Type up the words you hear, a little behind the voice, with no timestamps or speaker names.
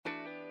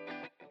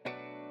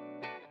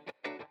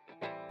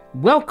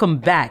Welcome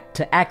back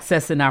to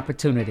Access and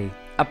Opportunity,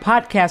 a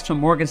podcast from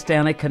Morgan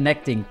Stanley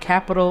connecting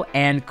capital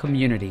and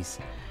communities.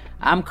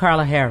 I'm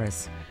Carla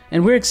Harris,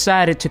 and we're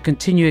excited to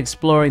continue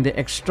exploring the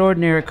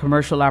extraordinary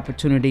commercial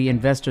opportunity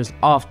investors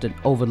often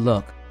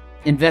overlook,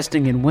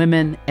 investing in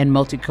women and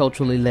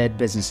multiculturally led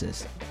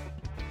businesses.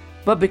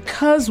 But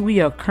because we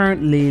are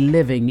currently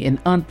living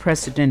in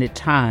unprecedented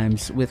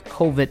times with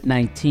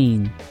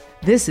COVID-19,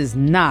 this is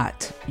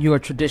not your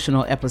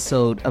traditional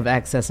episode of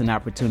Access and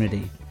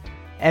Opportunity.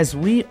 As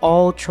we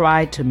all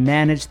try to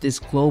manage this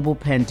global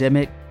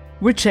pandemic,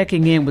 we're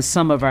checking in with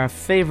some of our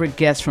favorite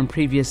guests from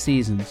previous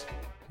seasons.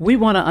 We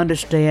want to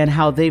understand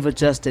how they've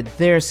adjusted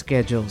their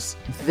schedules,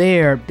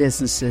 their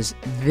businesses,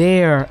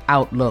 their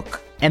outlook,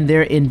 and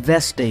their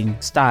investing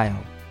style.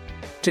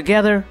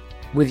 Together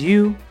with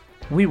you,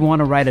 we want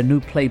to write a new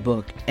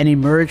playbook and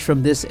emerge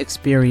from this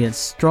experience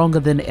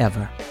stronger than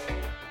ever.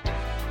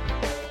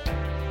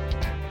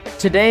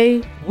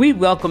 Today, we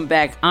welcome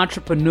back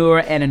entrepreneur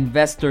and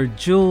investor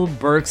Jewel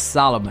Burks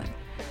Solomon.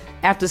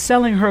 After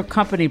selling her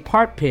company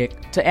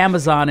PartPick to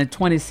Amazon in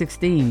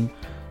 2016,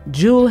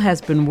 Jewel has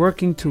been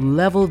working to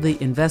level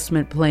the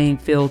investment playing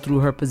field through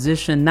her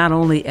position not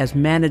only as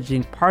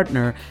managing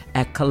partner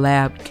at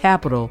Collab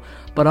Capital,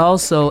 but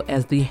also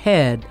as the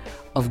head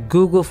of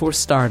Google for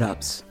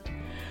Startups.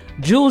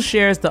 Jewel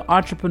shares the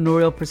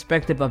entrepreneurial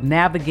perspective of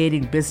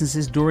navigating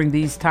businesses during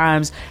these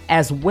times,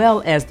 as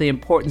well as the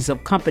importance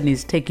of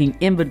companies taking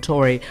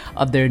inventory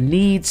of their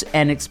needs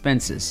and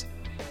expenses.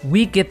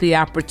 We get the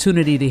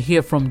opportunity to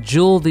hear from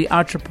Jewel, the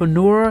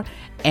entrepreneur,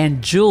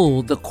 and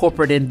Jewel, the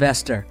corporate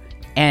investor,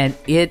 and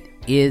it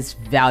is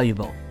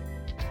valuable.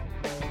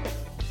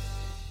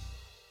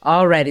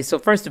 Alrighty, so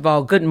first of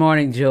all, good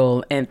morning,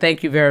 Jewel, and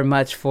thank you very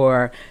much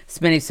for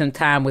spending some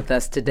time with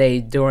us today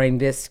during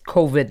this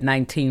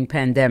COVID-19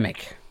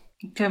 pandemic.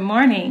 Good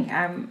morning.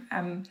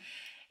 I'm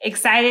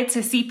excited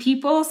to see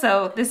people,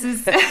 so this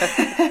is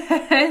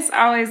it's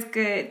always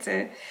good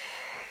to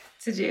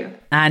do.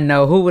 I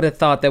know. Who would have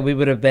thought that we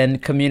would have been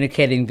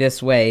communicating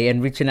this way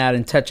and reaching out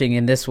and touching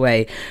in this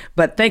way?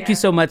 But thank you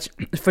so much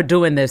for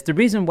doing this. The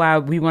reason why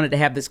we wanted to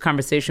have this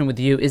conversation with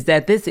you is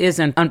that this is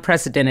an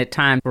unprecedented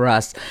time for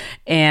us.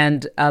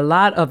 And a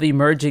lot of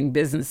emerging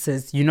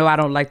businesses, I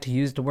don't like to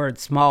use the word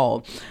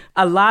small.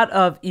 A lot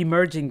of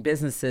emerging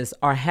businesses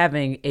are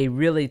having a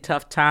really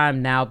tough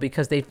time now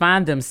because they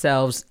find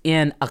themselves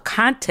in a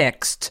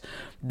context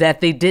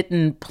that they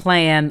didn't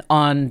plan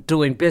on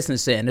doing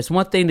business in. It's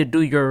one thing to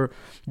do your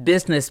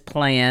business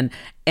plan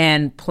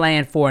and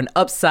plan for an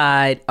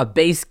upside, a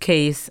base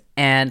case,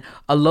 and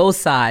a low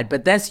side,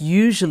 but that's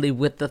usually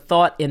with the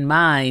thought in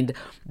mind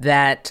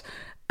that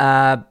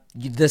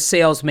the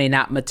sales may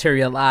not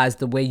materialize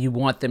the way you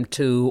want them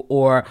to,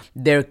 or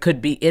there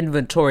could be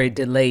inventory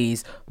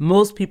delays.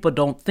 Most people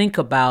don't think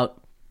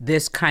about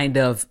this kind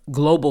of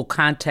global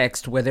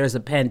context where there's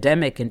a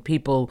pandemic and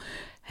people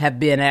have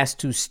been asked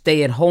to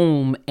stay at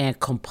home and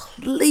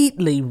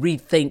completely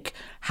rethink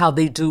how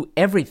they do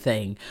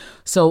everything.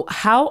 So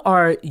how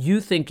are you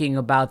thinking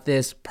about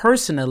this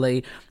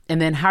personally? And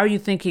then how are you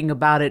thinking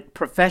about it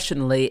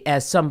professionally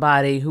as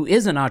somebody who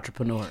is an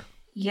entrepreneur?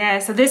 Yeah,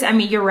 so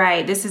you're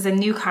right. This is a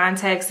new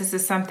context. This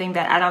is something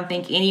that I don't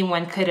think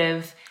anyone could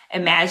have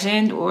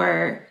imagined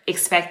or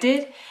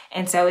expected.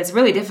 And so it's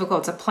really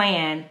difficult to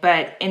plan.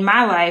 But in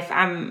my life,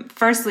 I'm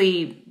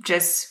firstly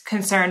just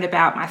concerned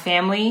about my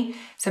family.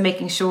 So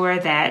making sure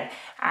that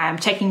I'm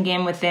checking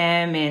in with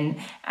them and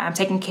I'm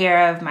taking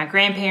care of my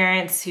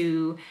grandparents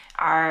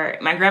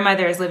my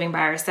grandmother is living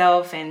by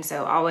herself. And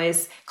so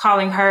always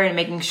calling her and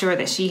making sure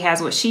that she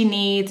has what she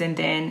needs. And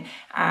then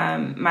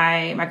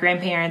my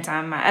grandparents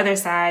on my other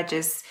side,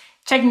 just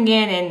checking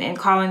in and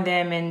calling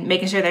them and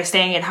making sure they're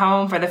staying at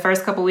home. For the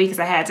first couple of weeks,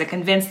 I had to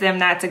convince them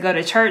not to go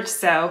to church.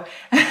 So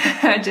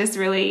just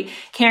really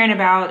caring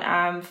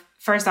about,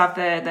 first off,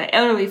 the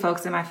elderly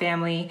folks in my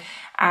family.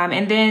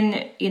 And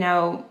then,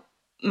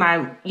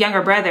 my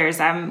younger brothers,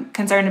 I'm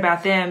concerned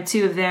about them.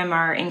 2 of them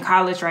are in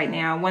college right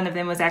now. One of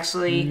them was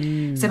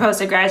actually supposed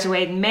to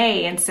graduate in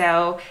May. And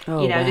so,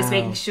 just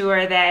making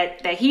sure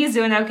that he's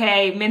doing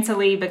okay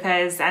mentally,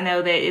 because I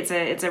know that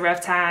it's a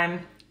rough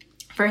time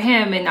for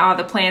him and all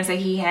the plans that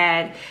he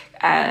had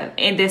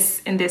in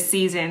this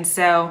season.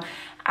 So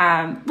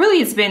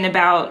really it's been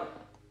about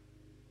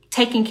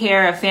taking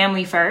care of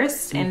family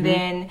first. And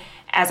then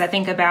as I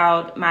think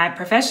about my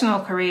professional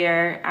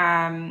career,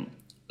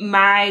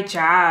 my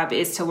job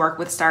is to work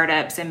with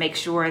startups and make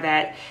sure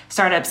that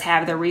startups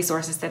have the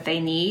resources that they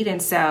need.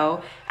 And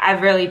so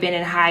I've really been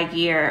in high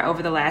gear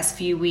over the last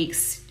few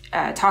weeks,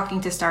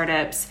 talking to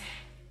startups,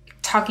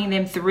 talking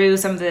them through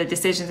some of the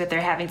decisions that they're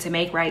having to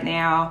make right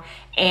now,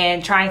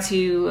 and trying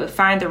to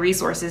find the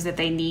resources that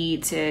they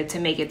need to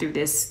make it through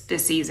this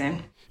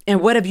season.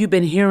 And what have you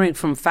been hearing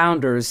from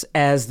founders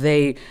as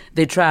they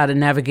try to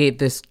navigate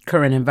this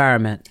current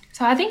environment?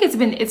 So I think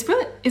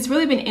it's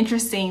really been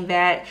interesting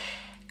that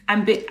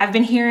I've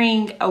been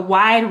hearing a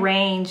wide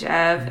range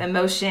of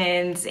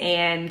emotions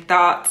and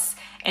thoughts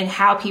and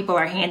how people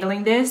are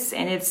handling this.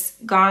 And it's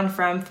gone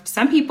from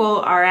some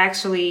people are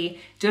actually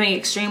doing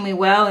extremely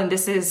well, and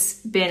this has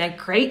been a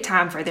great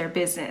time for their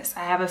business.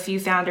 I have a few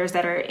founders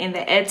that are in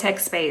the ed tech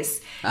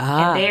space,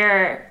 and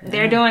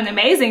they're doing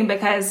amazing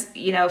because,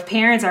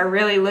 parents are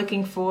really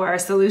looking for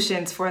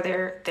solutions for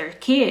their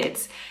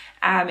kids.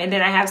 And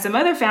then I have some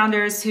other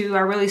founders who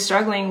are really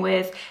struggling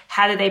with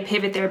how do they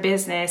pivot their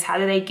business? How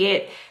do they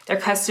get their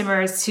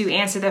customers to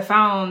answer the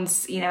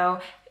phones?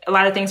 A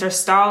lot of things are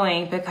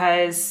stalling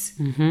because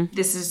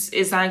this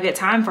is not a good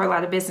time for a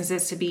lot of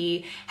businesses to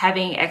be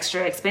having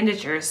extra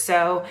expenditures.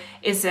 So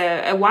it's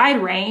a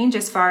wide range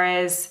as far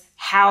as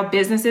how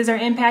businesses are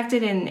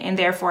impacted and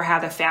therefore how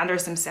the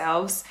founders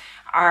themselves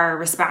are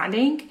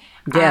responding.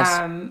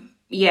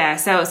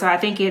 Yes. So I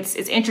think it's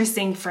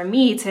interesting for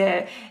me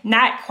to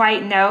not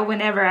quite know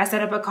whenever I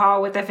set up a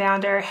call with the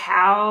founder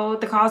how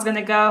the call is going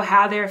to go,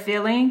 how they're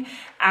feeling.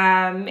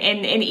 And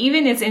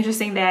even it's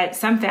interesting that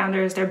some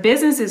founders, their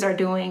businesses are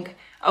doing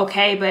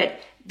okay, but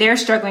they're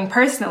struggling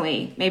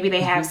personally. Maybe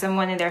they have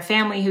someone in their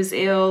family who's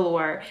ill,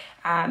 or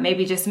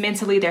maybe just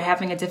mentally they're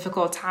having a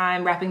difficult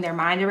time wrapping their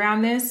mind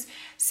around this.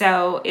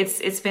 So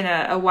it's been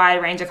a wide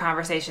range of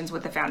conversations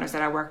with the founders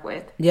that I work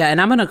with. Yeah,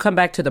 and I'm going to come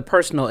back to the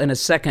personal in a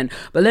second,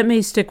 but let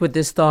me stick with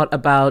this thought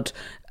about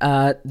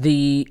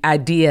the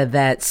idea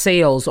that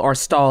sales are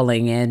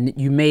stalling and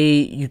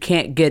you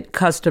can't get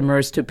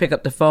customers to pick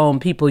up the phone,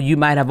 people you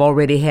might have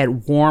already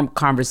had warm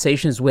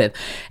conversations with.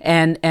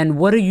 And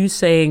what are you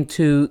saying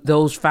to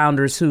those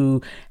founders who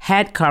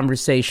had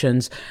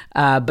conversations,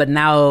 but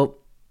now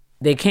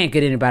they can't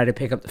get anybody to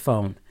pick up the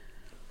phone?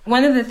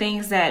 One of the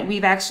things that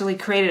we've actually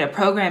created a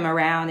program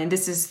around, and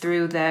this is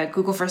through the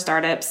Google for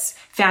Startups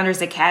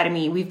Founders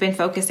Academy, we've been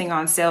focusing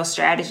on sales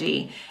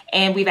strategy.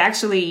 And we've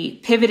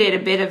actually pivoted a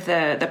bit of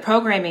the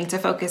programming to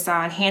focus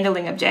on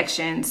handling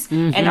objections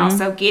and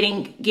also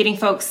getting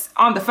folks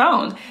on the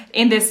phone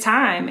in this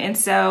time. And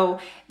so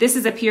this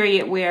is a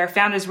period where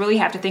founders really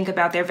have to think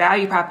about their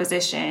value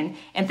proposition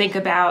and think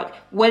about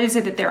what is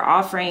it that they're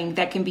offering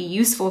that can be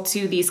useful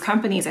to these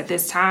companies at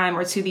this time,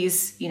 or to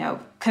these,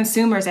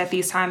 consumers at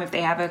this time if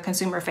they have a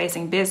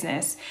consumer-facing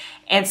business.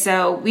 And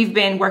so we've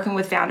been working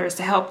with founders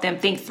to help them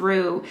think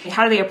through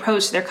how do they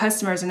approach their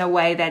customers in a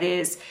way that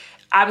is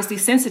obviously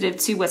sensitive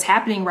to what's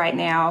happening right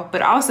now,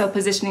 but also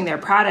positioning their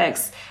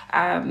products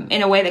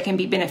in a way that can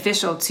be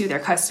beneficial to their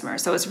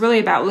customers. So it's really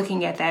about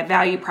looking at that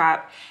value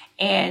prop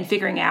and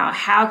figuring out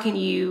how can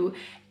you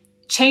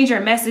change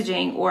your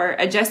messaging or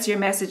adjust your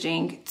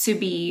messaging to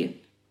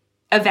be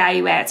a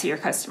value add to your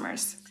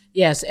customers.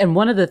 Yes. And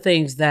one of the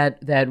things that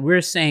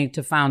we're saying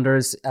to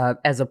founders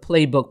as a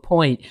playbook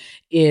point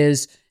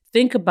is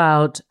think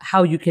about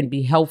how you can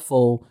be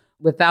helpful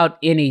without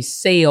any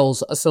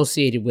sales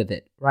associated with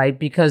it, right?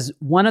 Because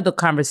one of the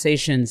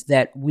conversations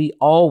that we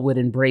all would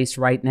embrace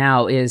right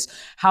now is,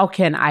 how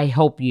can I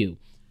help you?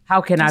 How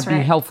can I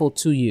be helpful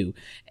to you?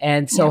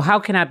 And so how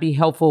can I be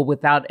helpful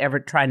without ever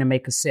trying to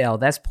make a sale?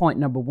 That's point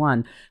number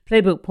one.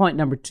 Playbook point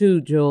number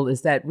two, Jewel,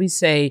 is that we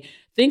say,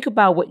 think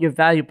about what your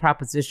value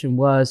proposition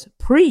was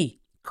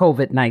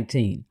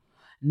pre-COVID-19.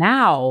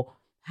 Now,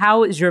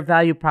 how is your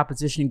value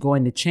proposition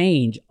going to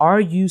change?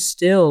 Are you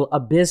still a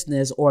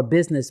business or a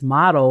business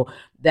model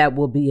that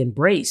will be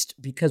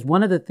embraced? Because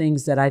one of the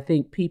things that I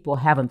think people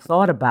haven't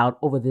thought about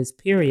over this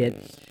period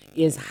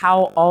is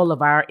how all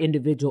of our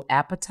individual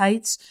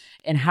appetites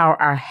and how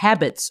our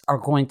habits are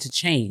going to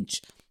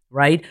change,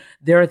 right?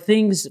 There are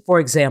things, for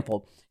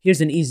example,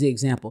 here's an easy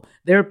example.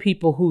 There are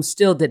people who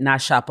still did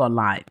not shop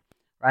online,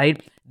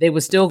 right? They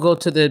would still go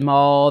to the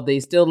mall. They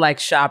still like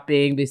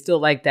shopping. They still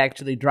liked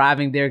actually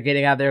driving there,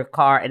 getting out of their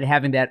car and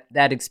having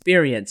that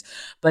experience.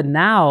 But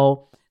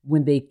now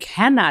when they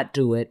cannot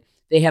do it,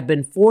 they have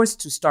been forced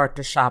to start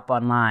to shop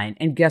online.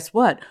 And guess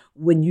what?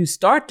 When you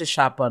start to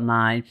shop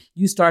online,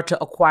 you start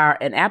to acquire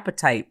an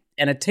appetite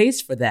and a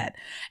taste for that.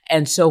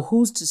 And so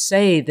who's to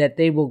say that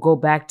they will go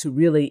back to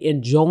really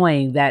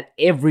enjoying that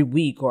every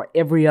week or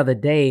every other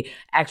day,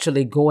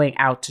 actually going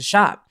out to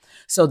shop?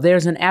 So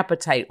there's an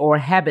appetite or a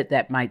habit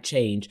that might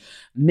change.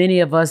 Many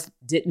of us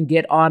didn't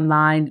get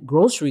online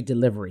grocery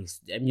deliveries.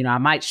 I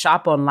might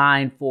shop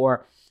online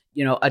for,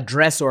 a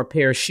dress or a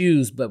pair of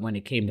shoes, but when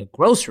it came to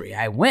grocery,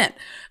 I went.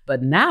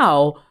 But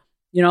now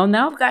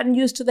I've gotten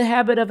used to the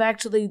habit of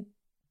actually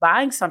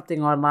buying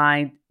something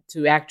online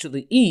to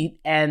actually eat.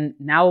 And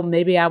now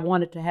maybe I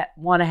want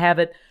to have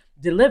it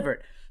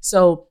delivered.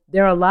 So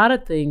there are a lot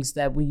of things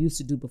that we used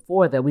to do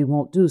before that we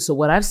won't do. So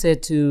what I've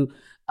said to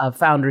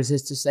founders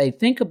is to say,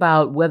 think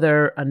about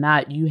whether or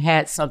not you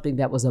had something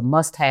that was a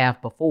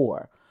must-have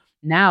before.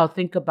 Now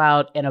think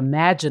about and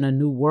imagine a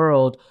new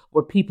world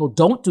where people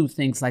don't do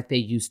things like they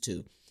used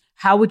to.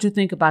 How would you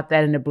think about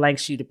that in a blank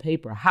sheet of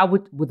paper?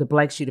 With a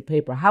blank sheet of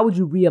paper, how would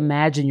you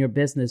reimagine your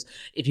business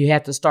if you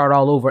had to start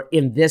all over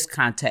in this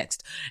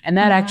context? And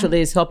that actually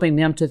is helping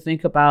them to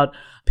think about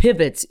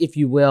pivots, if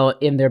you will,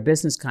 in their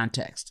business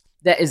context.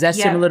 Is that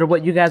similar to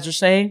what you guys are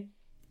saying?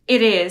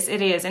 It is.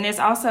 And it's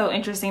also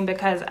interesting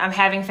because I'm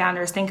having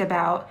founders think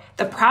about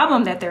the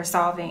problem that they're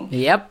solving.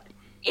 Yep.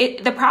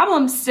 the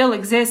problem still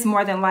exists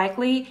more than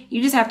likely.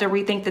 You just have to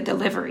rethink the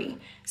delivery.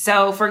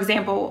 So, for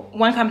example,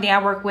 one company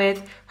I work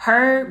with,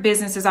 her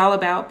business is all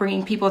about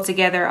bringing people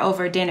together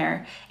over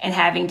dinner and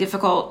having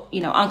difficult,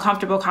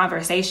 uncomfortable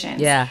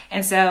conversations. Yeah.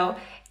 And so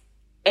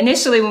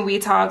initially when we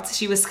talked,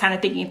 she was kind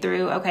of thinking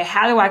through, okay,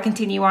 how do I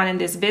continue on in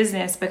this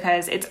business?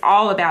 Because it's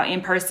all about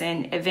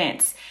in-person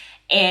events.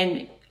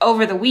 And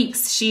over the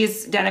weeks,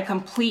 she's done a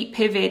complete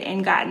pivot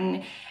and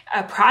gotten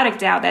a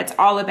product out that's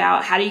all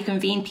about how do you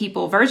convene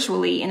people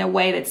virtually in a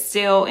way that's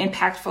still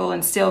impactful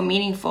and still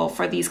meaningful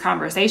for these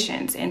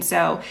conversations. And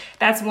so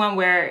that's one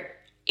where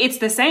it's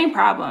the same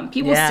problem.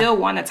 People still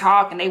want to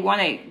talk and they want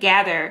to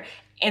gather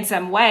in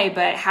some way,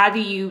 but how do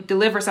you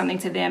deliver something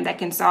to them that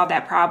can solve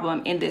that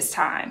problem in this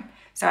time?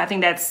 So I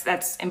think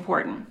that's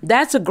important.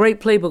 That's a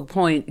great playbook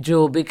point,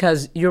 Jewel,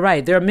 because you're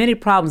right. There are many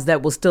problems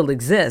that will still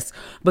exist,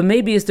 but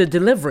maybe it's the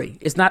delivery.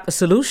 It's not the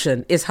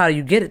solution. It's how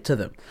you get it to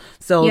them.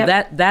 So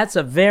that's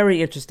a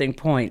very interesting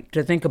point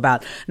to think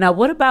about. Now,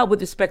 what about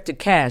with respect to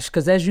cash?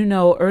 Because as you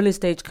know, early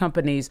stage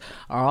companies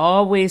are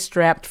always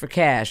strapped for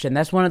cash. And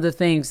that's one of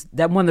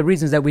the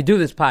reasons that we do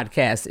this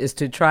podcast is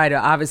to try to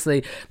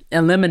obviously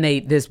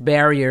eliminate this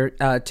barrier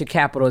to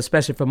capital,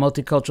 especially for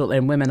multicultural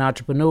and women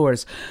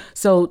entrepreneurs.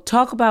 So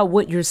talk about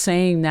what you're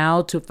saying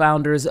now to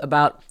founders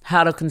about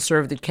how to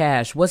conserve the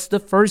cash. What's the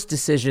first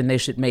decision they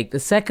should make? The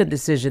second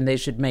decision they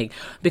should make?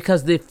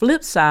 Because the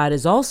flip side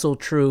is also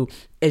true.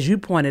 As you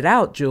pointed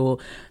out, Jewel,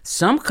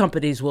 some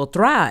companies will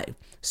thrive.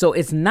 So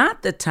it's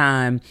not the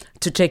time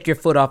to take your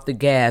foot off the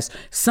gas.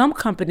 Some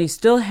companies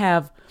still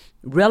have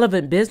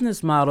relevant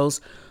business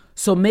models,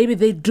 so maybe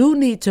they do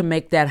need to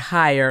make that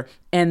hire.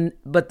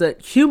 But the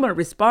human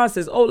response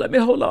is, oh, let me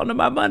hold on to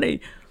my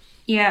money.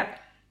 Yeah.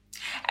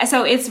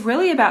 So it's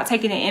really about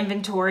taking an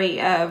inventory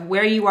of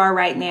where you are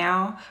right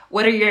now.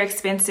 What are your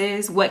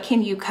expenses? What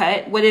can you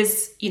cut? What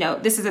is,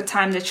 this is a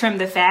time to trim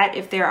the fat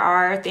if there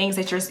are things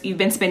that you've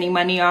been spending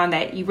money on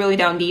that you really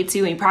don't need to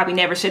and you probably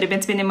never should have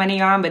been spending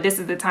money on, but this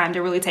is the time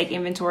to really take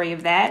inventory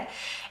of that.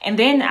 And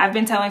then I've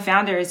been telling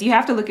founders, you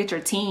have to look at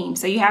your team.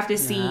 So you have to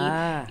see,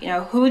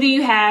 who do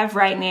you have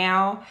right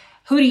now?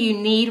 Who do you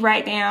need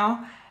right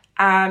now?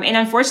 And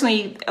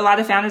unfortunately, a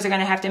lot of founders are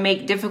going to have to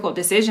make difficult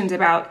decisions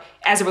about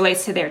as it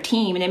relates to their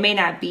team. And it may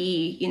not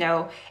be,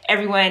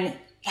 everyone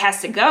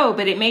has to go,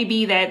 but it may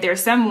be that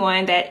there's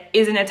someone that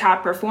isn't a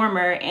top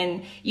performer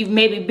and you've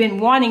maybe been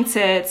wanting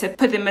to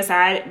put them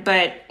aside,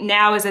 but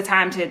now is the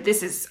time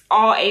this is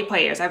all A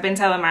players. I've been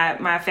telling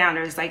my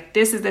founders,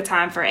 this is the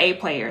time for A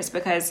players,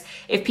 because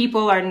if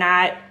people are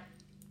not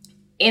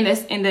in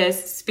the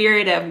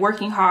spirit of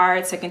working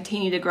hard to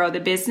continue to grow the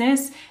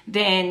business,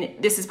 then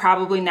this is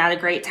probably not a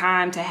great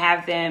time to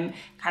have them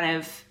kind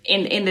of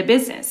in the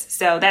business.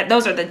 So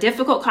those are the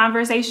difficult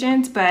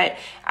conversations, but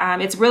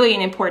it's really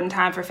an important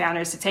time for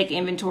founders to take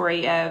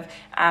inventory of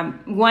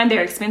one,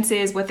 their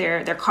expenses, what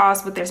their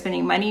costs, what they're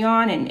spending money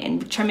on,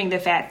 and trimming the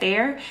fat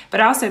there,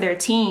 but also their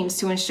teams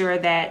to ensure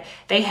that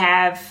they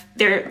have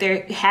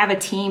a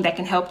team that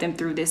can help them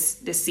through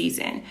this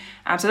season.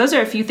 So those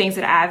are a few things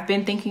that I've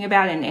been thinking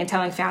about and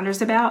telling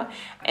founders about.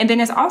 And then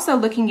it's also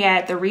looking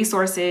at the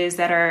resources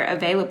that are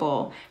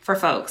available for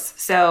folks.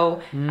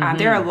 So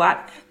there are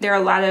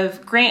a lot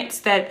of grants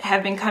that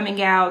have been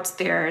coming out.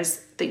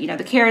 There's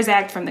the CARES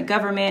Act from the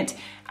government.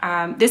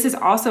 This is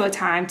also a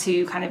time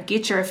to kind of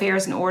get your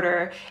affairs in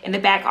order in the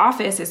back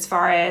office as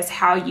far as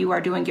how you are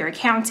doing your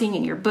accounting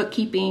and your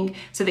bookkeeping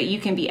so that you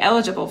can be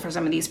eligible for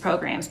some of these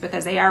programs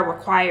because they are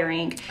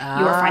requiring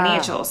your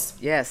financials.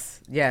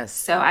 Yes.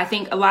 So I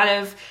think a lot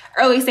of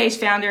early stage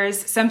founders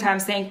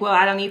sometimes think, well,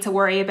 I don't need to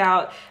worry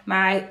about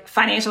my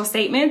financial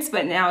statements.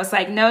 But now it's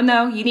like,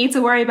 no, you need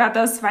to worry about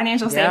those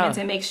financial statements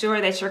and make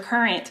sure that you're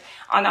current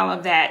on all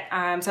of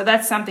that. So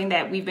that's something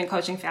that we've been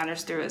coaching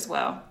founders through as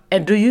well.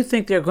 And do you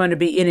think there are going to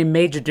be any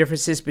major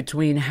differences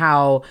between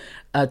how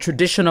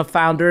traditional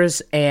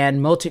founders and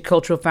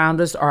multicultural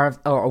founders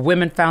or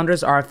women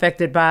founders are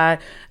affected by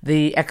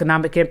the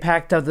economic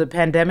impact of the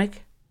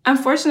pandemic?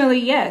 Unfortunately,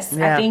 yes.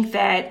 Yeah. I think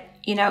that,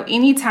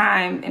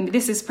 anytime, and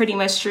this is pretty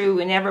much true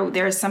whenever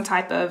there's some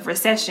type of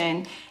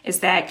recession,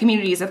 is that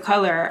communities of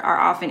color are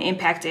often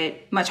impacted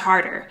much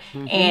harder.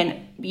 Mm-hmm.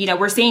 And,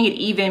 we're seeing it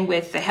even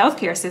with the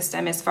healthcare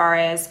system as far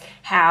as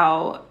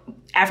how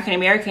African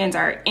Americans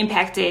are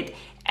impacted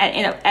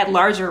at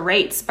larger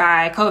rates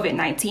by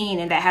COVID-19.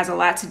 And that has a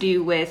lot to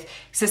do with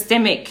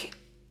systemic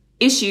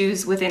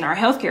issues within our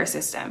healthcare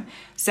system.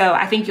 So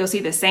I think you'll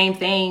see the same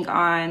thing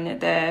on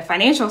the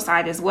financial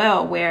side as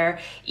well, where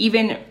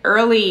even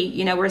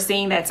early, we're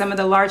seeing that some of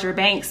the larger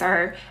banks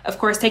are, of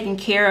course, taking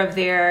care of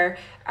their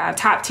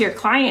top tier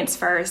clients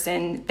first.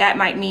 And that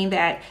might mean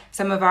that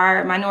some of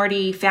our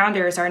minority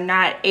founders are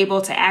not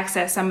able to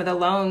access some of the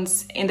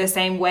loans in the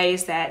same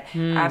ways that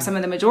some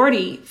of the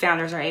majority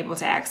founders are able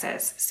to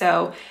access.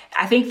 So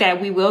I think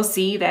that we will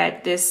see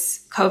that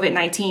this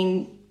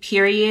COVID-19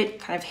 period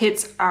kind of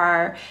hits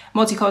our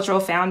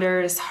multicultural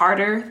founders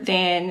harder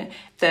than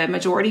the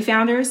majority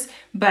founders,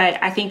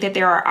 but I think that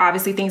there are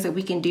obviously things that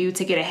we can do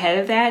to get ahead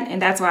of that.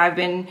 And that's why I've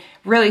been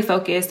really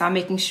focused on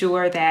making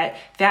sure that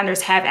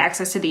founders have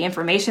access to the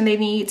information they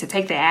need to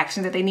take the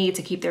action that they need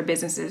to keep their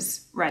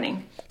businesses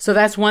running. So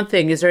that's one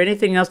thing. Is there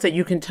anything else that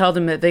you can tell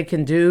them that they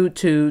can do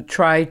to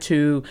try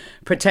to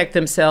protect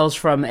themselves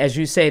from, as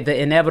you say, the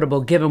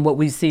inevitable, given what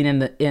we've seen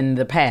in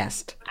the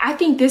past? I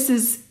think this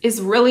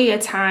is really a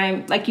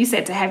time, like you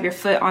said, to have your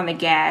foot on the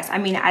gas. I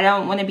mean, I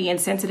don't want to be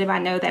insensitive. I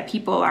know that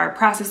people are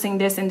processing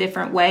this in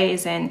different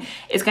ways, and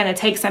it's going to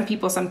take some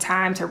people some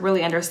time to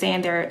really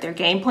understand their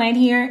game plan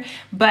here.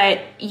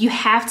 But you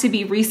have to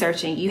be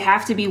researching. You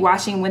have to be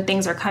watching when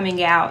things are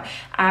coming out.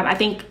 I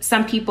think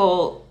some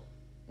people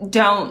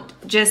don't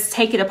just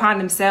take it upon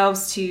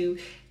themselves to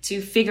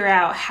figure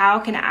out, how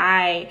can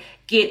I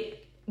get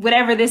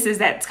whatever this is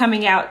that's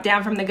coming out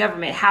down from the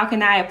government, how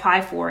can I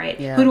apply for it?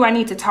 Yeah. Who do I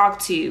need to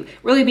talk to?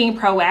 Really being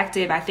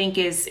proactive, I think,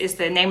 is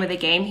the name of the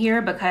game here,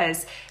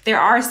 because there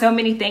are so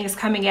many things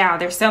coming out.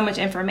 There's so much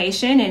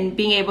information, and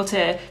being able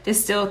to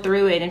distill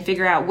through it and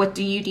figure out what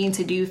do you need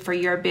to do for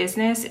your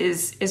business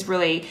is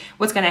really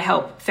what's going to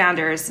help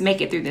founders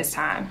make it through this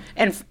time.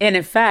 And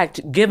in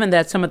fact, given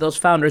that some of those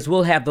founders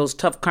will have those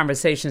tough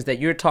conversations that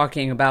you're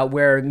talking about,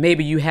 where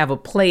maybe you have a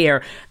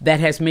player that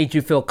has made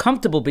you feel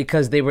comfortable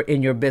because they were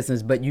in your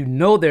business, but you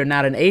know they're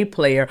not an A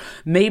player,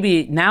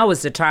 maybe now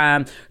is the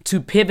time to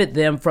pivot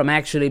them from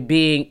actually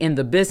being in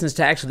the business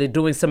to actually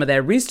doing some of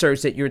that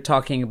research that you're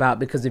talking about.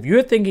 Because if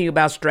you're thinking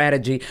about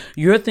strategy,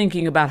 you're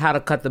thinking about how to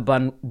cut the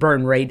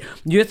burn rate,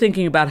 you're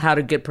thinking about how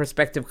to get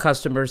prospective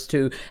customers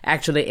to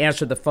actually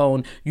answer the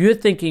phone, you're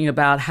thinking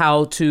about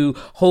how to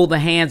hold the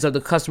hands of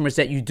the customers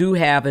that you do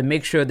have and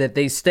make sure that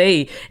they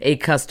stay a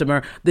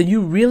customer, then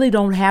you really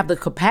don't have the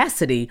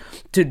capacity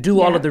to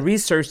do all of the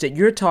research that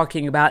you're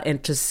talking about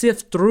and to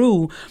sift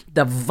through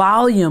the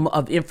volume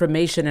of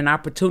information and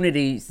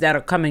opportunities that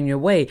are coming your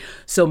way.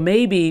 So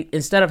maybe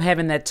instead of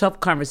having that tough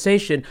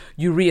conversation,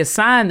 you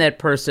reassign that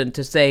person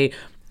to say,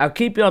 I'll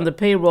keep you on the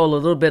payroll a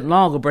little bit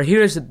longer, but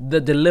here's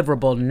the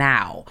deliverable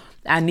now.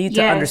 I need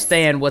to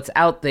understand what's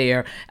out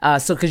there.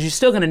 Because you're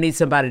still going to need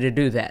somebody to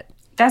do that.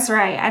 That's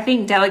right. I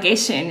think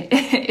delegation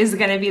is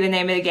going to be the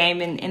name of the game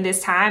in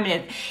this time.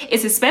 And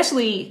it's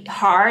especially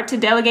hard to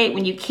delegate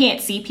when you can't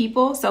see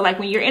people. So like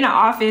when you're in an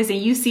office and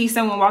you see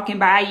someone walking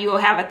by, you will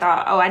have a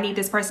thought, oh, I need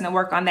this person to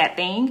work on that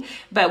thing.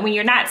 But when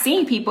you're not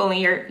seeing people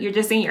and you're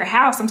just in your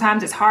house,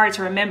 sometimes it's hard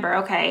to remember,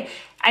 okay,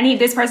 I need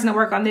this person to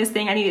work on this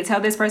thing. I need to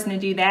tell this person to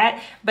do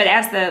that. But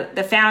as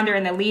the founder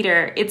and the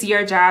leader, it's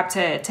your job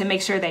to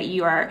make sure that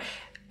you are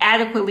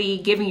adequately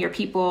giving your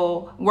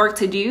people work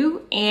to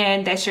do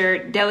and that you're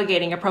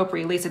delegating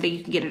appropriately so that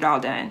you can get it all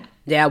done.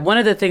 Yeah, one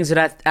of the things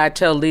that I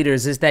tell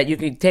leaders is that you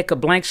can take a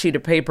blank sheet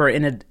of paper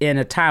in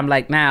a time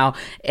like now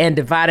and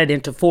divide it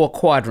into 4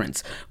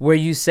 quadrants, where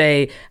you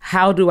say,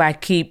 how do I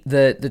keep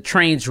the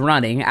trains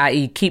running,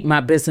 i.e. keep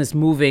my business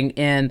moving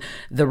in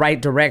the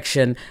right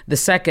direction? The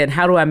second,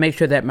 how do I make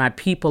sure that my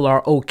people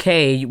are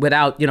okay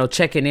without,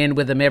 checking in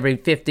with them every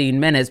 15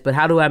 minutes, but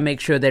how do I make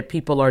sure that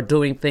people are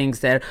doing things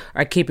that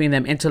are keeping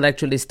them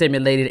intellectually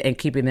stimulated and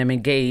keeping them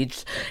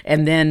engaged?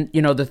 And then,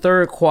 the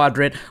third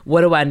quadrant, what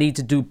do I need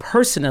to do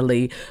personally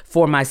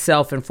for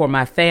myself and for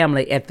my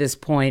family at this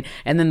point?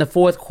 And then the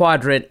fourth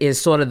quadrant is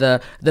sort of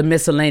the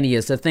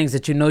miscellaneous, the things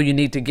that you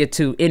need to get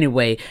to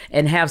anyway,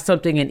 and have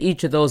something in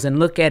each of those and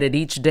look at it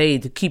each day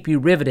to keep you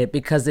riveted,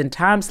 because in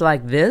times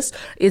like this,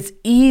 it's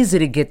easy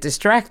to get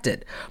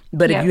distracted.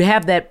 But if you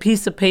have that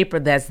piece of paper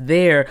that's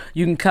there,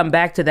 you can come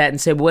back to that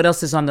and say, what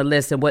else is on the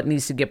list and what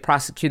needs to get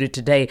prosecuted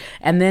today?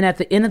 And then at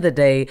the end of the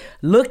day,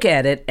 look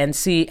at it and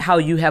see how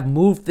you have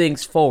moved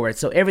things forward.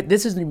 So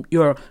this is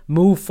your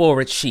move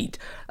forward sheet.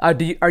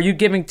 Are you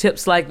giving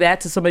tips like that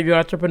to some of your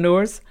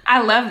entrepreneurs?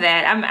 I love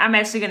that. I'm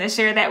actually going to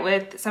share that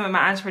with some of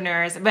my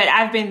entrepreneurs. But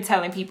I've been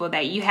telling people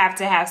that you have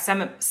to have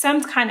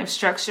some kind of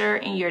structure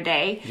in your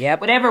day.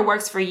 Yep. Whatever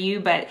works for you.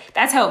 But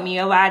that's helped me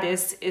a lot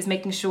is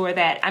making sure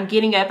that I'm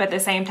getting up at the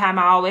same time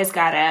I always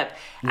got up.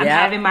 I'm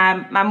having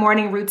my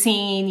morning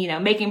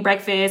routine, making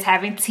breakfast,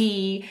 having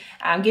tea,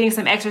 getting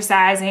some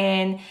exercise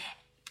in,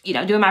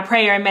 doing my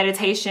prayer and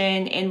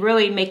meditation, and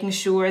really making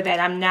sure that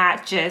I'm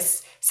not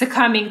just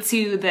succumbing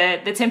to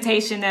the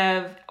temptation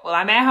of, well,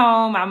 I'm at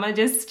home, I'm gonna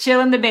just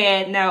chill in the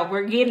bed. No,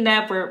 we're getting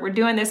up, we're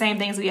doing the same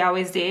things we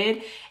always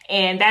did.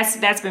 And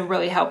that's been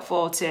really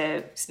helpful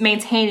to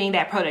maintaining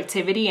that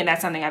productivity. And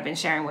that's something I've been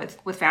sharing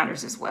with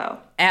founders as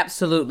well.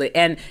 Absolutely.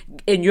 And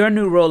in your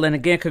new role, and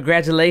again,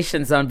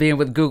 congratulations on being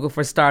with Google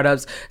for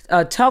Startups.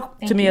 Talk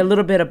to me a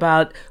little bit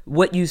about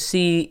what you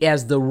see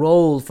as the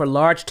role for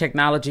large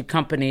technology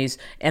companies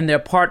and their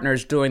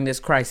partners during this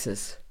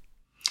crisis.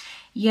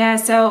 Yeah,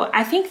 so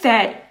I think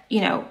that,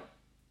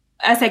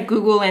 us at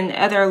Google and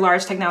other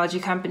large technology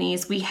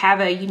companies, we have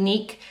a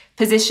unique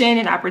position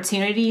and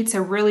opportunity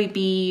to really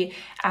be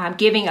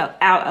giving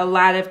out a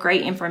lot of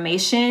great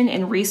information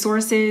and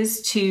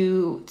resources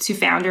to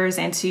founders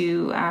and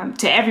to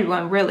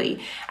everyone, really.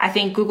 I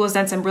think Google's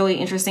done some really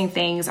interesting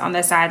things on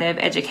the side of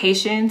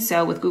education.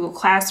 So with Google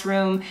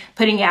Classroom,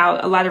 putting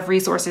out a lot of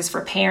resources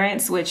for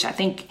parents, which I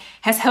think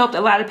has helped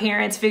a lot of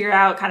parents figure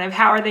out kind of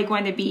how are they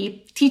going to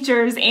be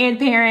teachers and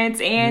parents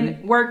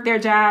and work their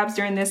jobs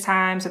during this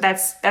time. So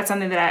that's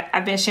something that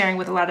I've been sharing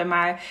with a lot of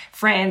my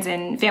friends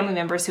and family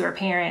members who are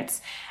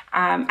parents.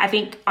 I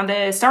think on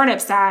the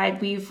startup side,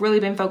 we've really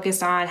been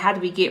focused on how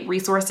do we get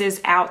resources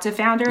out to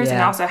founders,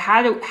 and also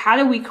how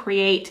do we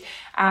create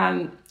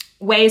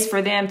ways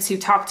for them to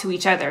talk to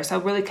each other. So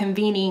really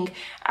convening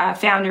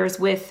founders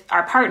with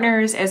our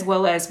partners as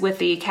well as with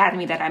the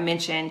academy that I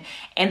mentioned.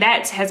 And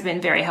that has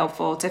been very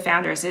helpful to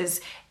founders is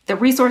the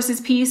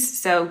resources piece.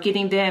 So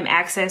getting them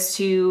access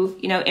to,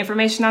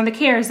 information on the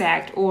CARES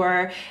Act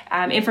or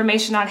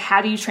information on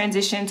how do you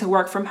transition to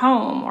work from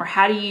home, or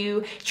how do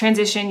you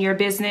transition your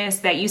business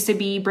that used to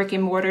be brick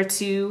and mortar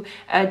to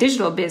a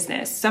digital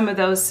business. Some of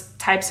those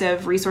types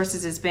of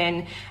resources has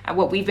been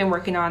what we've been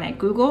working on at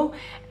Google.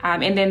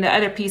 And then the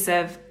other piece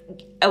of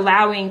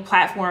allowing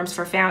platforms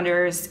for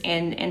founders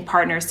and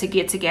partners to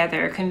get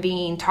together,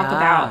 convene, talk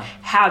about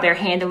how they're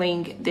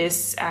handling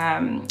this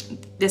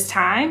this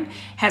time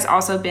has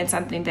also been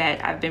something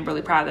that I've been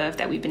really proud of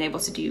that we've been able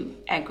to do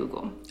at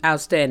Google.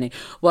 Outstanding.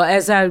 Well,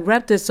 as I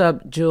wrap this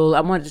up, Jewel,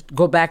 I want to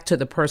go back to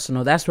the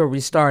personal. That's where we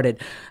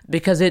started,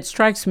 because it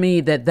strikes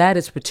me that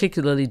is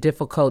particularly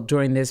difficult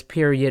during this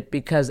period,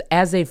 because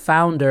as a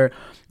founder,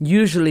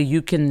 usually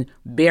you can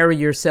bury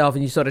yourself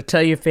and you sort of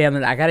tell your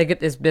family, I got to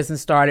get this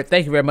business started.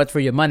 Thank you very much for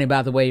your money,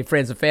 by the way,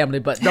 friends and family,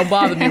 but don't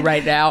bother me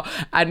right now.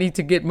 I need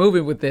to get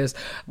moving with this.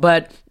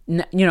 But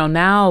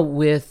now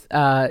with,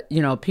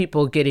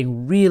 people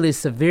getting really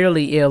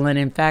severely ill, and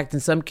in fact, in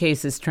some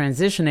cases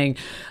transitioning,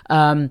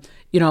 how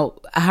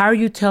are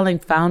you telling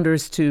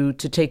founders to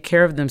take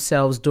care of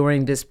themselves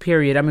during this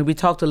period? I mean, we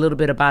talked a little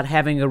bit about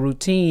having a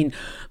routine,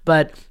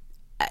 but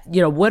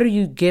what are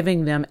you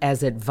giving them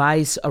as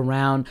advice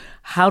around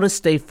how to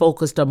stay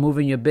focused on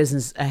moving your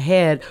business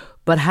ahead,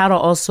 but how to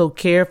also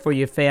care for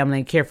your family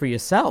and care for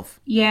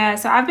yourself? Yeah,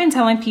 so I've been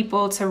telling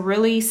people to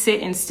really sit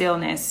in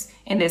stillness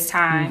in this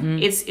time.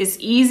 It's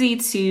easy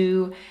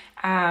to,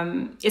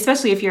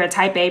 especially if you're a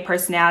type A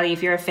personality,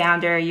 if you're a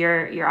founder,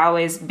 you're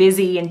always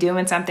busy and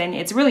doing something.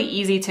 It's really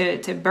easy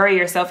to bury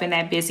yourself in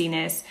that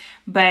busyness.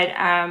 But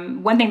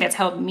one thing that's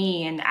helped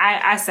me, and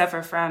I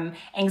suffer from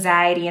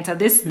anxiety, and so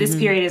this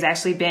period has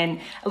actually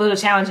been a little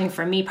challenging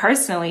for me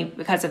personally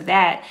because of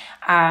that.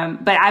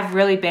 But I've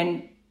really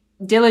been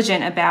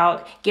diligent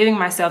about giving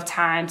myself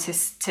time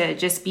to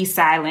just be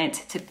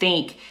silent, to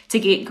think, to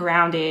get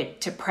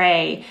grounded, to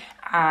pray.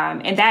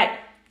 And that,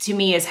 to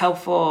me, is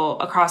helpful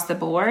across the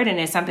board, and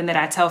it's something that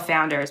I tell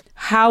founders.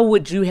 How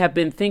would you have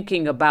been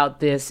thinking about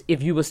this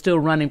if you were still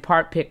running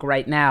PartPick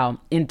right now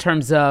in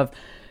terms of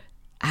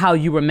how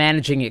you were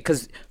managing it?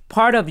 Because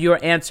part of your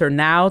answer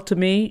now to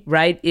me,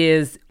 right,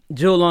 is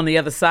Jewel on the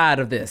other side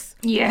of this.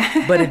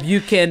 Yeah. But if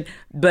you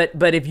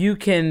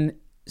can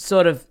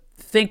sort of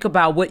think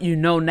about what you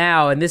know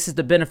now, and this is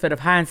the benefit of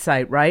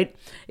hindsight, right?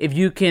 If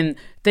you can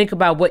think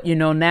about what you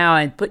know now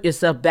and put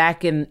yourself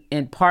back in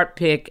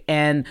PartPick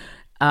and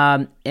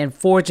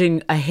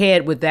forging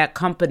ahead with that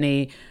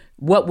company,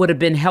 what would have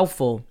been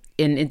helpful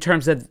in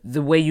terms of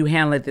the way you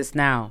handle this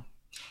now?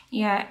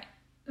 Yeah,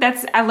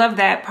 I love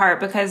that part,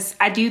 because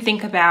I do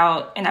think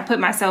about, and I put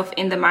myself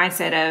in the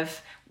mindset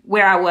of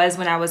where I was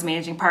when I was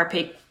managing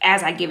PartPick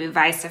as I give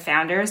advice to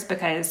founders,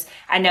 because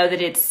I know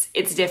that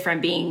it's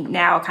different being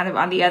now kind of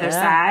on the other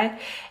side.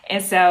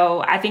 And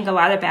so I think a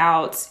lot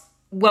about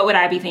what would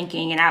I be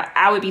thinking? And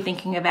I would be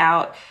thinking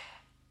about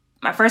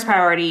my first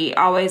priority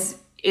always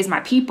is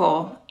my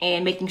people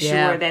and making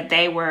sure that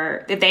they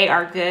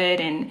are good.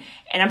 And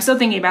I'm still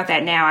thinking about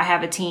that now. I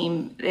have a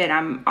team that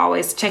I'm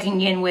always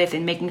checking in with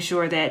and making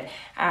sure that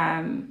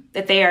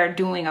that they are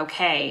doing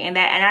okay. And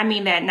I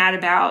mean that not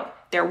about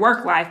their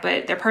work life,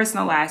 but their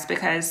personal lives,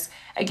 because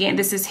again,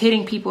 this is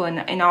hitting people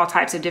in all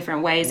types of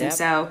different ways. Yep. And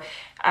so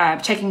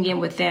checking in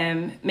with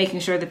them, making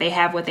sure that they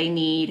have what they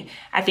need.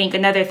 I think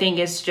another thing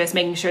is just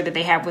making sure that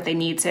they have what they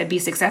need to be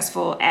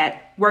successful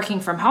at working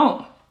from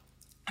home.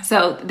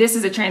 So this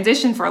is a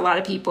transition for a lot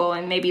of people,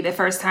 and maybe the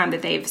first time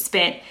that they've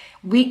spent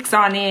weeks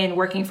on end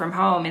working from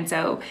home. And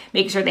so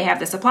making sure they have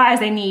the supplies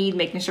they need,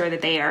 making sure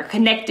that they are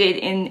connected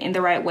in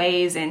the right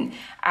ways. And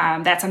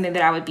that's something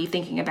that I would be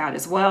thinking about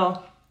as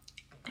well.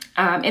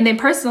 And then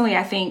personally,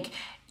 I think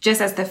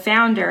just as the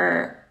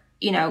founder,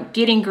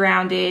 getting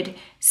grounded,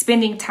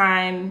 spending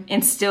time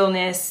in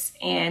stillness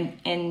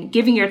and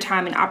giving your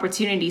time an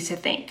opportunity to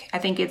think. I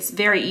think it's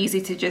very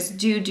easy to just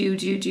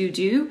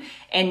do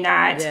and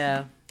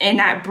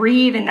not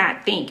breathe and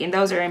not think. And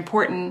those are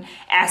important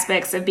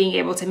aspects of being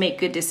able to make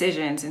good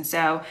decisions. And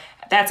so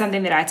that's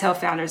something that I tell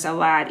founders a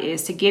lot,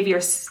 is to give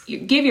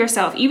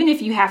yourself, even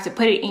if you have to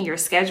put it in your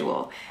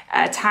schedule,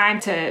 time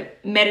to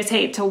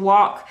meditate, to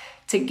walk,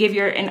 to give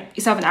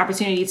yourself an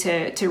opportunity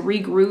to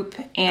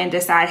regroup and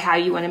decide how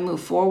you want to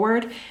move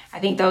forward. I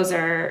think those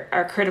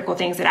are critical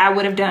things that I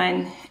would have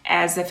done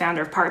as the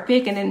founder of Park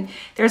Pick. And then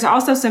there's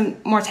also some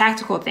more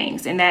tactical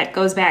things, and that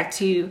goes back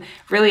to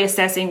really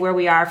assessing where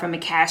we are from a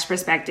cash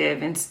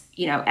perspective. And,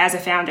 as a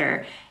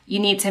founder, you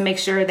need to make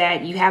sure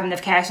that you have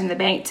enough cash in the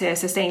bank to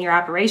sustain your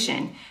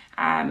operation.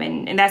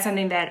 And that's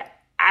something that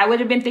I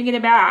would have been thinking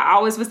about. I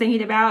always was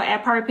thinking about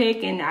at Park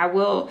Pick, and I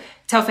will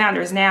tell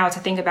founders now to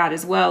think about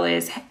as well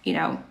is,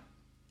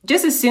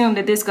 just assume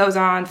that this goes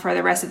on for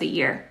the rest of the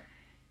year.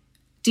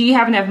 Do you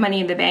have enough money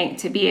in the bank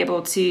to be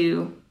able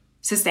to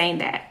sustain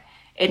that?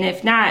 And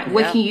if not,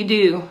 what can you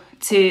do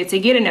to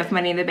get enough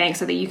money in the bank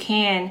so that you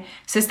can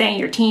sustain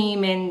your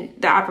team and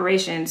the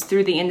operations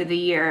through the end of the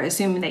year,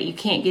 assuming that you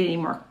can't get any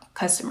more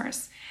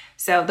customers?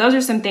 So those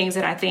are some things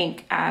that I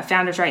think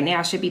founders right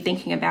now should be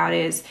thinking about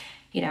is,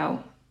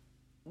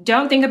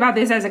 don't think about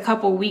this as a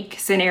couple week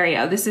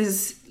scenario. This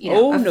is,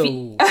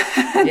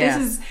 this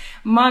is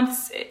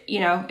months,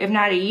 if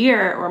not a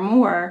year or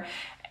more,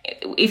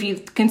 if you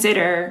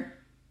consider,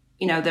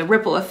 the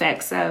ripple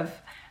effects of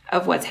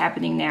what's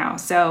happening now.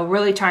 So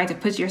really trying to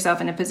put yourself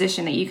in a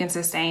position that you can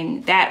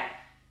sustain that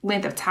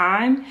length of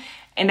time.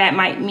 And that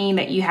might mean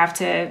that you have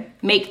to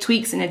make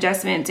tweaks and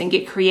adjustments and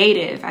get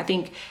creative. I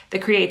think the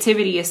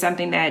creativity is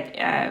something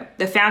that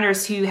the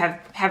founders who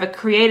have a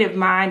creative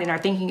mind and are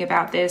thinking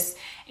about this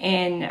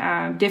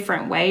in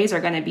different ways are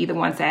going to be the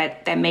ones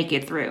that make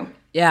it through.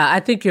 Yeah, I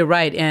think you're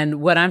right.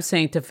 And what I'm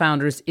saying to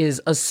founders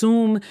is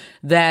assume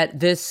that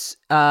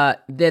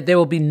that there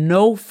will be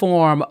no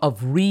form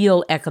of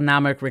real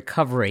economic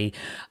recovery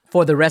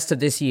for the rest of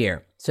this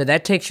year. So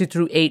that takes you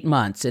through 8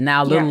 months, and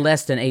now a little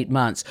less than 8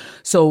 months.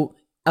 So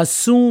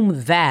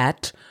assume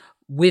that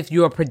with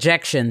your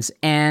projections.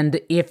 And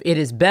if it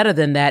is better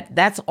than that,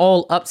 that's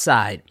all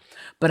upside.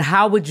 But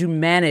how would you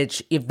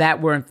manage if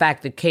that were in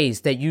fact the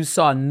case, that you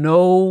saw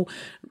no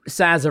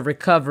signs of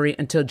recovery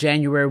until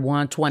January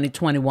 1,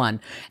 2021?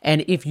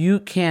 And if you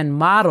can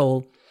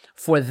model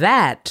for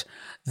that,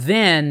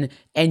 then,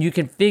 and you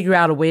can figure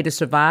out a way to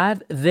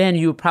survive, then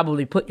you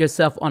probably put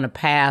yourself on a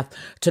path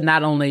to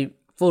not only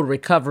full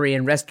recovery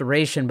and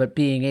restoration, but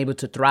being able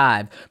to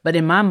thrive. But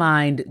in my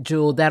mind,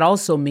 Jewel, that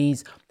also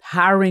means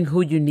hiring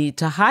who you need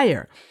to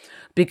hire.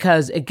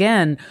 Because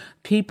again,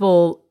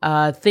 people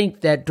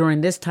think that during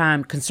this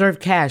time,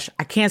 conserve cash.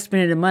 I can't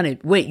spend any money.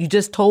 Wait, you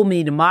just told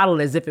me to model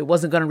as if it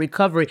wasn't going to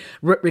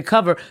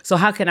recover. So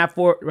how can I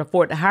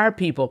afford to hire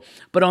people?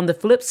 But on the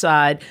flip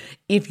side,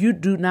 if you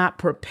do not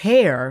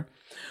prepare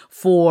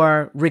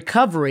for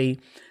recovery,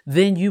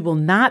 then you will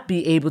not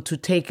be able to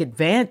take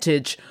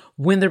advantage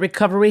when the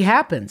recovery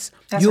happens.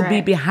 You'll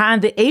be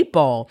behind the 8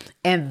 ball.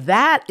 And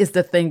that is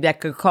the thing that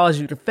could cause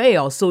you to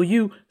fail. So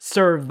you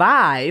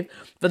survive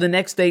for the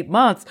next 8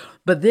 months,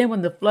 but then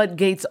when the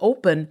floodgates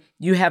open,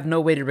 you have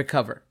no way to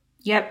recover.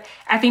 Yep.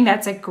 I think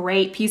that's a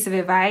great piece of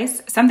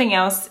advice. Something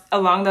else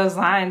along those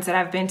lines that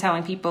I've been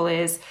telling people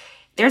is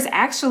there's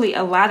actually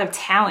a lot of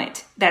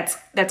talent that's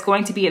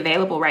going to be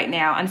available right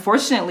now,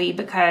 unfortunately,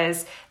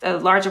 because the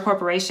larger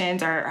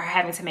corporations are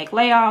having to make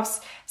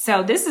layoffs.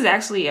 So this is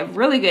actually a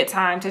really good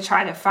time to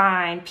try to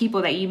find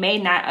people that you may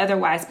not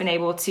otherwise been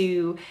able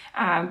to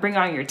bring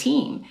on your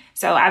team.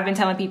 So I've been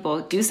telling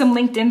people, do some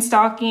LinkedIn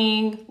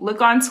stalking,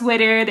 look on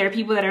Twitter. There are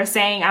people that are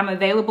saying I'm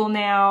available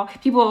now.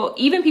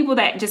 Even people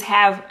that just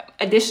have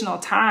additional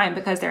time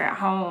because they're at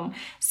home.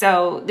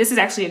 So this is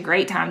actually a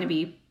great time to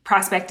be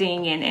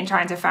prospecting and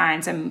trying to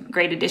find some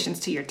great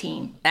additions to your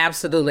team.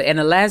 Absolutely. And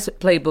the last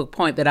playbook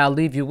point that I'll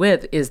leave you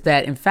with is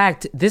that, in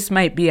fact, this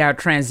might be our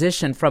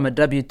transition from a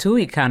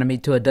W-2 economy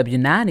to a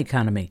W-9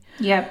 economy.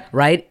 Yep.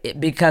 Right?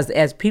 Because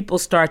as people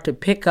start to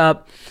pick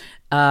up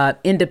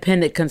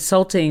independent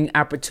consulting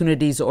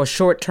opportunities or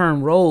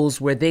short-term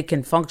roles where they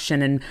can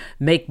function and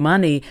make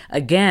money,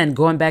 again,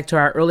 going back to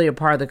our earlier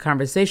part of the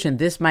conversation,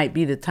 this might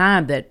be the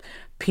time that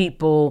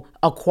people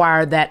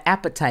acquire that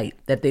appetite,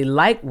 that they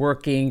like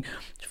working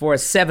for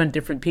 7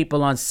 different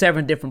people on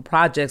 7 different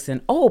projects.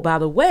 And, oh, by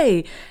the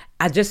way,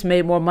 I just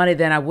made more money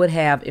than I would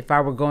have if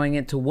I were going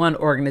into one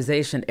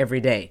organization every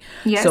day.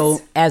 Yes. So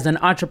as an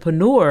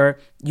entrepreneur,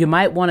 you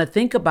might want to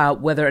think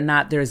about whether or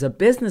not there's a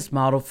business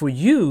model for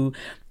you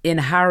in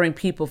hiring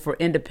people for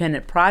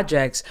independent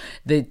projects.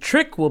 The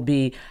trick will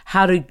be,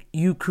 how do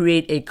you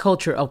create a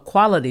culture of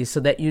quality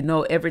so that you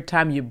know every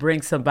time you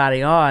bring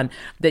somebody on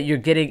that you're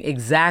getting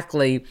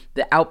exactly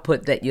the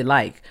output that you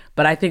like.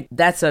 But I think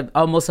that's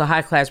almost a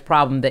high-class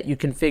problem that you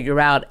can figure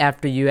out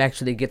after you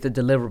actually get the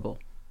deliverable.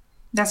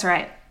 That's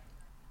right.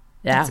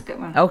 Yeah. That's a good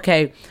one.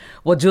 Okay.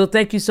 Well, Jewel,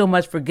 thank you so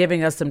much for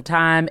giving us some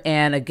time.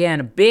 And again,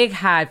 a big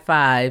high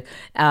five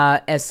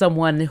as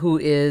someone who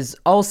is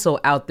also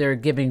out there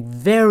giving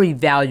very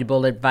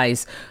valuable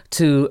advice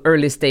to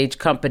early stage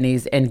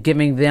companies and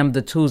giving them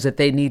the tools that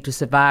they need to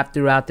survive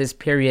throughout this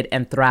period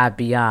and thrive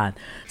beyond.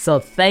 So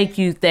thank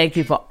you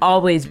for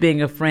always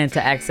being a friend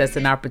to Access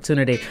and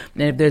Opportunity.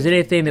 And if there's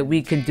anything that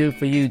we can do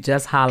for you,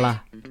 just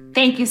holla.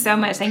 Thank you so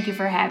much. Thank you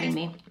for having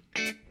me.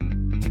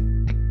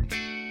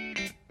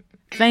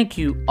 Thank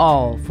you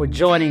all for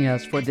joining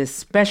us for this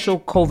special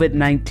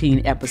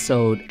COVID-19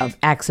 episode of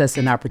Access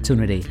and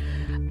Opportunity.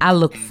 I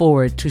look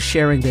forward to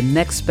sharing the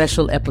next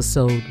special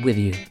episode with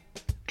you.